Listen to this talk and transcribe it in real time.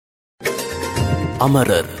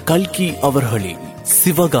அமரர் கல்கி அவர்களின்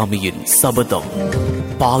சிவகாமியின் சபதம்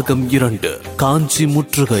பாகம் 2 காஞ்சி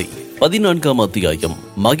முற்றுகை 14ஆம் அத்தியாயம்.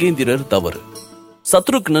 மகேந்திரர் தவறு.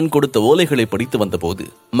 சத்ருக்னன் கொடுத்த ஓலைகளை படித்து வந்தபோது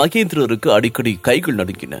மகேந்திரருக்கு அடிக்கடி கைகள்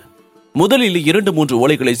நடுங்கின. முதலில் 2-3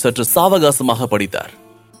 ஓலைகளை சற்று சாவகாசமாக படித்தார்.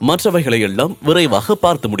 மற்றவைகளை எல்லாம் விரைவாக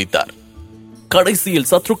பார்த்து முடித்தார். கடைசியில்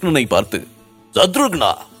சத்ருக்னனை பார்த்து,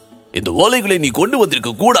 சத்ருக்னா, இந்த ஓலைகளை நீ கொண்டு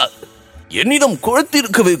வந்திருக்க கூடாது, என்னிடம்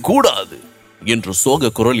குழத்திருக்கவே கூடாது என்று சோக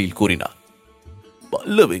குரலில் கூறினார்.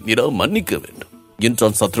 பல்லவேந்திரா, மன்னிக்க வேண்டும்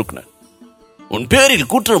என்றான் சத்ருக்னன். உன் பேரில்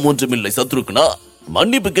குற்றம் ஒன்றுமில்லை சத்ருக்னா.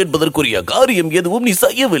 மன்னிப்பு கேட்பதற்குரிய காரியம் எதுவும் நீ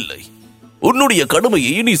செய்யவில்லை. உன்னுடைய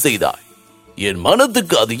கடமையை நீ செய்தாய். என்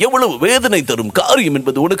மனத்துக்கு அது எவ்வளவு வேதனை தரும் காரியம்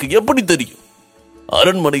என்பது உனக்கு எப்படி தெரியும்?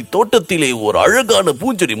 அரண்மனை தோட்டத்திலே ஒரு அழகான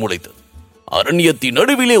பூஞ்செடி முளைத்தது. அரண்யத்தின்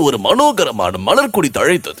நடுவிலே ஒரு மனோகரமான மலர்கொடி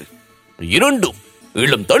தழைத்தது. இரண்டும்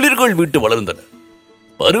இளம் தளிர்கள் விட்டு வளர்ந்தன.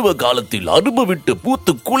 பருவ காலத்தில் அரும்பு விட்டு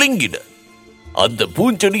பூத்து குலுங்கின. அந்த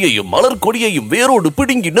பூஞ்செடியையும் மலர் கொடியையும் வேரோடு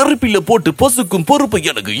பிடுங்கி நெருப்பில போட்டு பசுக்கும் பொறுப்பு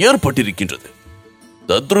எனக்கு ஏற்பட்டிருக்கின்றது.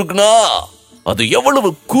 சத்ருக்னா, அது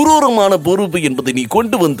எவ்வளவு குரூரமான பொறுப்பு என்பதை நீ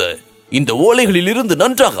கொண்டு வந்த இந்த ஓலைகளில் இருந்து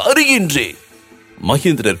நன்றாக அறிகின்றேன்.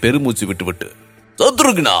 மகேந்திரர் பெருமூச்சு விட்டுவிட்டு,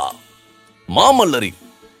 சத்ருக்னா, மாமல்லரின்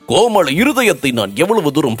கோமள இருதயத்தை நான்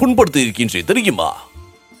எவ்வளவு தூரம் புண்படுத்தி இருக்கின்றேன் தெரியுமா?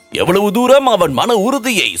 எவ்வளவு தூரம் அவன் மன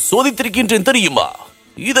உறுதியை சோதித்திருக்கின்றேன் தெரியுமா?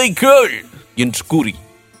 இதை கேள் என்று கூறி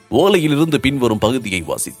ஓலையிலிருந்து பின்வரும் பகுதியை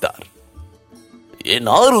வாசித்தார். என்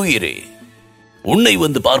ஆருயிரே, உன்னை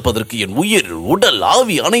வந்து பார்ப்பதற்கு என் உயிர், உடல்,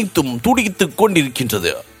 ஆவி அனைத்தும் துடித்துக்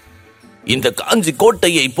கொண்டிருக்கின்றது. இந்த காஞ்சி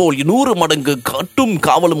கோட்டையை போல் 100 மடங்கு கட்டும்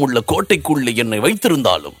காவலும் உள்ள கோட்டைக்குள்ளே என்னை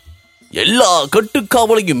வைத்திருந்தாலும் எல்லா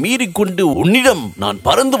கட்டுக்காவலையும் மீறிக்கொண்டு உன்னிடம் நான்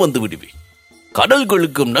பறந்து வந்து விடுவேன்.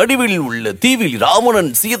 கடல்களுக்கும் நடுவில் உள்ள தீவில்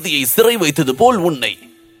ராவணன் சீதையை சிறை வைத்தது போல் உன்னை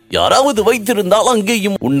யாராவது வைத்திருந்தால்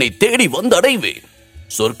அங்கேயும் உன்னை தேடி வந்து அடைவேன்.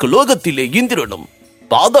 சொர்க்கலோகத்திலே இந்திரனும்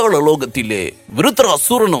பாதாள லோகத்திலே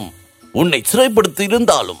விருத்தராசுரனும் உன்னை சிறைப்படுத்தி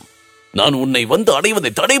இருந்தாலும் நான் உன்னை வந்து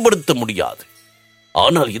அடைவதை தடைப்படுத்த முடியாது.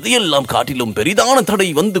 ஆனால் இதையெல்லாம் காட்டிலும் பெரிதான தடை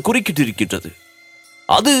வந்து குறுக்கிட்டிருக்கின்றது.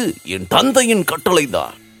 அது என் தந்தையின்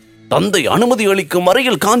கட்டளைதான். தந்தை அனுமதி அளிக்கும்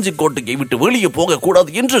வரையில் காஞ்சி கோட்டையை விட்டு வெளியே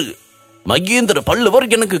போகக்கூடாது என்று மகேந்திர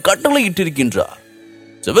பல்லவர் எனக்கு கட்டளையிட்டிருக்கின்றார்.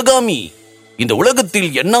 சிவகாமி, இந்த உலகத்தில்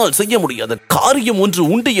என்னால் செய்ய முடியாத காரியம் ஒன்று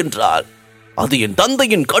உண்டு என்றால் அது என்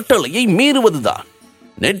தந்தையின் கட்டளையை மீறுவதுதான்.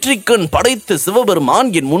 நெற்றிக்கண் படைத்த சிவபெருமான்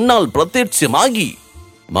என் முன்னால் பிரத்யட்சமாகி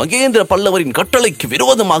மகேந்திர பல்லவரின் கட்டளைக்கு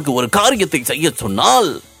விரோதமாக ஒரு காரியத்தை செய்ய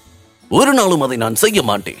சொன்னால் ஒரு நாளும் அதை நான் செய்ய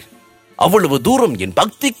மாட்டேன். அவ்வளவு தூரம் என்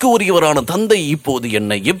பக்திக்கு உரியவரான தந்தை இப்போது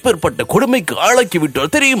என்னை எப்பேற்பட்ட கொடுமைக்கு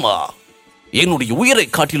ஆளாக்கிவிட்டார் தெரியுமா? என்னுடைய உயிரை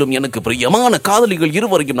காட்டிலும் எனக்கு பிரியமான காதலிகள்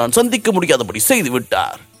இருவரையும் நான் சந்திக்க முடியாதபடி செய்து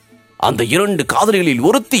விட்டார். அந்த 2 காதலிகளில்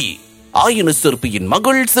ஒருத்தி ஆயன சிற்பியின்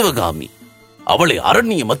மகள் சிவகாமி. அவளை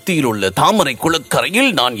அரண்ய மத்தியில் உள்ள தாமரை குளக்கரையில்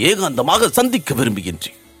நான் ஏகாந்தமாக சந்திக்க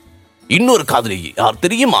விரும்புகின்றேன். இன்னொரு காதலி யார்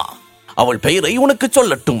தெரியுமா? அவள் பெயரை உனக்கு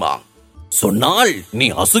சொல்லட்டுமா? சொன்னால் நீ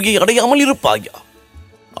அசுகை அடையாமல் இருப்பாயா?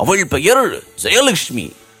 அவள் பெயர் ஜெயலட்சுமி.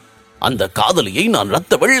 அந்த காதலியை நான்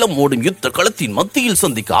ரத்த வெள்ளம் ஓடும் யுத்த களத்தின் மத்தியில்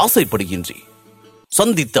சந்திக்க ஆசைப்படுகின்றேன்.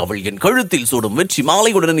 சந்தித்து அவள் என் கழுத்தில் சூடும் வெற்றி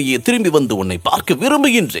மாலையுடனேயே திரும்பி வந்து உன்னை பார்க்க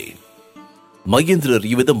விரும்புகின்றேன். மகேந்திரர்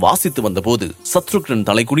இவ்விதம் வாசித்து வந்த போது சத்ருக்னன்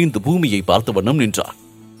தலை குனிந்து பூமியை பார்த்த வண்ணம் நின்றார்.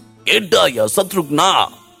 கேட்டாயா சத்ருக்னா,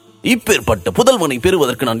 இப்பேற்பட்ட புதல்வனை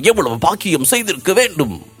பெறுவதற்கு நான் எவ்வளவு பாக்கியம் செய்திருக்க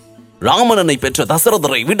வேண்டும்? ராமனனை பெற்ற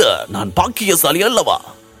தசரதரை விட நான் பாக்கியசாலி அல்லவா?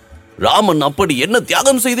 ராமன் அப்படி என்ன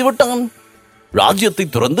தியாகம் செய்து விட்டான்? ராஜ்யத்தை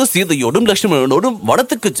துறந்து சீதையோடும் லட்சுமணனோடும்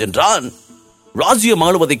வனத்துக்கு சென்றான். ராஜ்யம்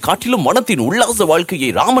ஆளுவதை காட்டிலும் வனத்தின் உல்லாச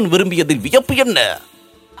வாழ்க்கையை ராமன் விரும்பியதில் வியப்பு என்ன?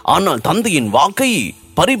 ஆனால் தந்தையின் வாக்கை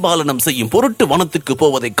பரிபாலனம் செய்யும் பொருட்டு வனத்துக்கு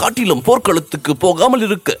போவதை காட்டிலும் போர்க்களத்துக்கு போகாமல்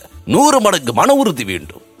இருக்க 100 மடங்கு மன உறுதி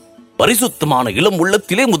வேண்டும். பரிசுத்தமான இளம்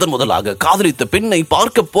உள்ளத்திலே முதலாக காதலித்த பெண்ணை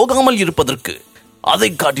பார்க்க போகாமல் இருப்பதற்கு அதை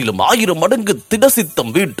காட்டிலும் 1000 மடங்கு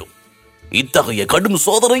திடசித்தம் வேண்டும். இத்தகைய கடும்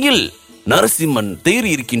சோதனையில் நரசிம்மன்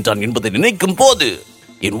தேறி இருக்கின்றான் என்பதை நினைக்கும் போது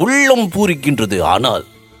என் உள்ளம் பூரிக்கின்றது. ஆனால்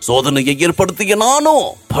சோதனையை ஏற்படுத்திய நானோ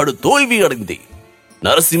படு தோல்வி அடைந்தேன்.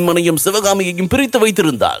 நரசிம்மனையும் சிவகாமியையும் பிரித்து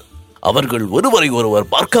வைத்திருந்தால், அவர்கள் ஒருவரை ஒருவர்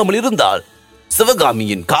பார்க்காமல் இருந்தால்,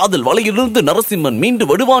 சிவகாமியின் காதல் வலையிலிருந்து நரசிம்மன் மீண்டு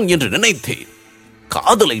விடுவான் என்று நினைத்தேன்.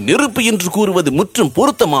 காதலை நெருப்பு என்று கூறுவது முற்றும்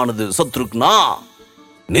பொருத்தமானது சத்ருக்னா.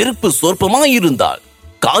 நெருப்பு சொற்பமாயிருந்தால்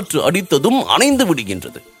காற்று அடித்ததும் அணைந்து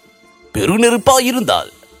விடுகின்றது.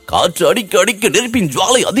 பெருநெருப்பாயிருந்தால் காற்று அடிக்க அடிக்க நெருப்பின்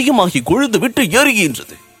ஜுவாலை அதிகமாகி கொழுந்து விட்டு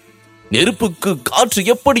ஏறுகின்றது. நெருப்புக்கு காற்று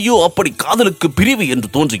எப்படியோ அப்படி காதலுக்கு பிரிவு என்று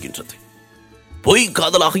தோன்றுகின்றது. பொய்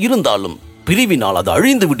காதலாக இருந்தாலும் பிரிவினால் அது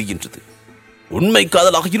அழிந்து விடுகின்றது. உண்மை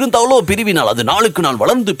காதலாக இருந்தாலோ பிரிவினால் அது நாளுக்கு நாள்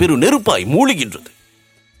வளர்ந்து பெரு நெருப்பாய் மூழ்கின்றது.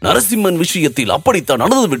 நரசிம்மன் விஷயத்தில் அப்படித்தான்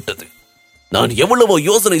நடந்து விட்டது. நான் எவ்வளவோ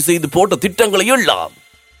யோசனை செய்து போட்ட திட்டங்களை எல்லாம்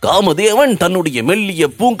காமதேவன் தன்னுடைய மெல்லிய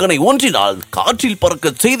பூங்கனை ஒன்றினால் காற்றில்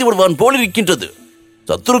பறக்க செய்து விடுவான் போலிருக்கின்றது.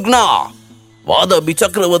 சத்ருக்னா, வாதாபி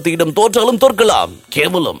சக்கரவர்த்தியிடம் தோற்றாலும் தோற்கலாம்.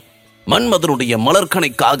 கேவலம் மன்மதனுடைய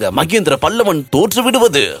மலர்கணைக்காக மகேந்திர பல்லவன் தோற்று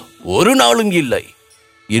விடுவது ஒரு நாளும் இல்லை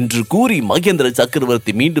என்று கூறி மகேந்திர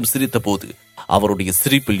சக்கரவர்த்தி மீண்டும் சிரித்த போது அவருடைய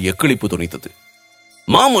சிரிப்பில் எக்களிப்பு துணித்தது.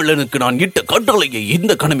 மாமல்லனுக்கு நான் இட்ட கட்டளையை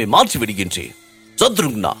இந்த கணமே மாற்றி விடுகின்றேன்.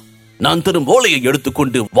 சத்ருக்னா, நான் தரும் ஓலையை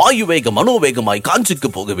எடுத்துக்கொண்டு வாயு வேக மனோவேகமாய் காஞ்சிக்கு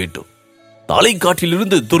போக வேண்டும்.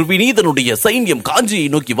 தலைக்காட்டிலிருந்து துர்விநீதனுடைய சைன்யம் காஞ்சியை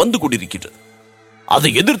நோக்கி வந்து கொண்டிருக்கின்றது. அதை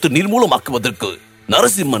எதிர்த்து நிர்மூலமாக்குவதற்கு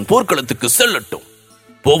நரசிம்மன் போர்க்களத்துக்கு செல்லட்டும்.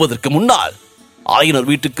 போவதற்கு முன்னால் ஆயனர்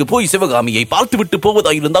வீட்டுக்கு போய் சிவகாமியை பார்த்துவிட்டு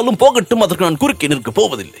போவதாயிருந்தாலும் போகட்டும், அதற்கு நான் குறுக்கே நிற்க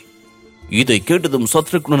போவதில்லை. இதை கேட்டதும்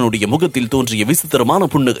சத்ருக்னனுடைய முகத்தில் தோன்றிய விசித்திரமான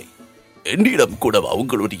புன்னகை என்னிடம் கூடவா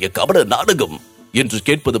உங்களுடைய கபட நாடகம் என்று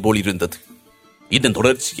கேட்பது போலிருந்தது. இதன்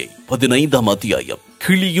தொடர்ச்சியை 15ஆம் அத்தியாயம்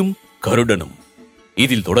கிளியும் கருடனும்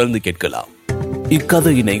இதில் தொடர்ந்து கேட்கலாம்.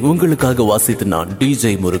 இக்கதையினை உங்களுக்காக வாசித்து நான்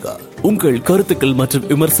டிஜே முருகா. உங்கள் கருத்துக்கள் மற்றும்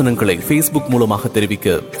விமர்சனங்களை Facebook மூலமாக தெரிவிக்க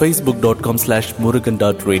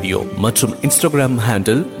facebook.com/murugan.radio மற்றும் Instagram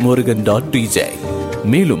ஹேண்டில் murugan.dj.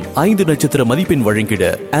 மேலும் 5 நட்சத்திர மதிப்பெண் வழங்கிட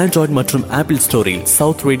ஆண்ட்ராய்டு மற்றும் ஆப்பிள் ஸ்டோரில்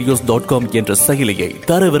southradios.com என்ற செயலியை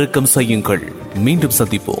தரவிறக்கம் செய்யுங்கள். மீண்டும்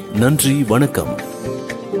சந்திப்போம். நன்றி, வணக்கம்.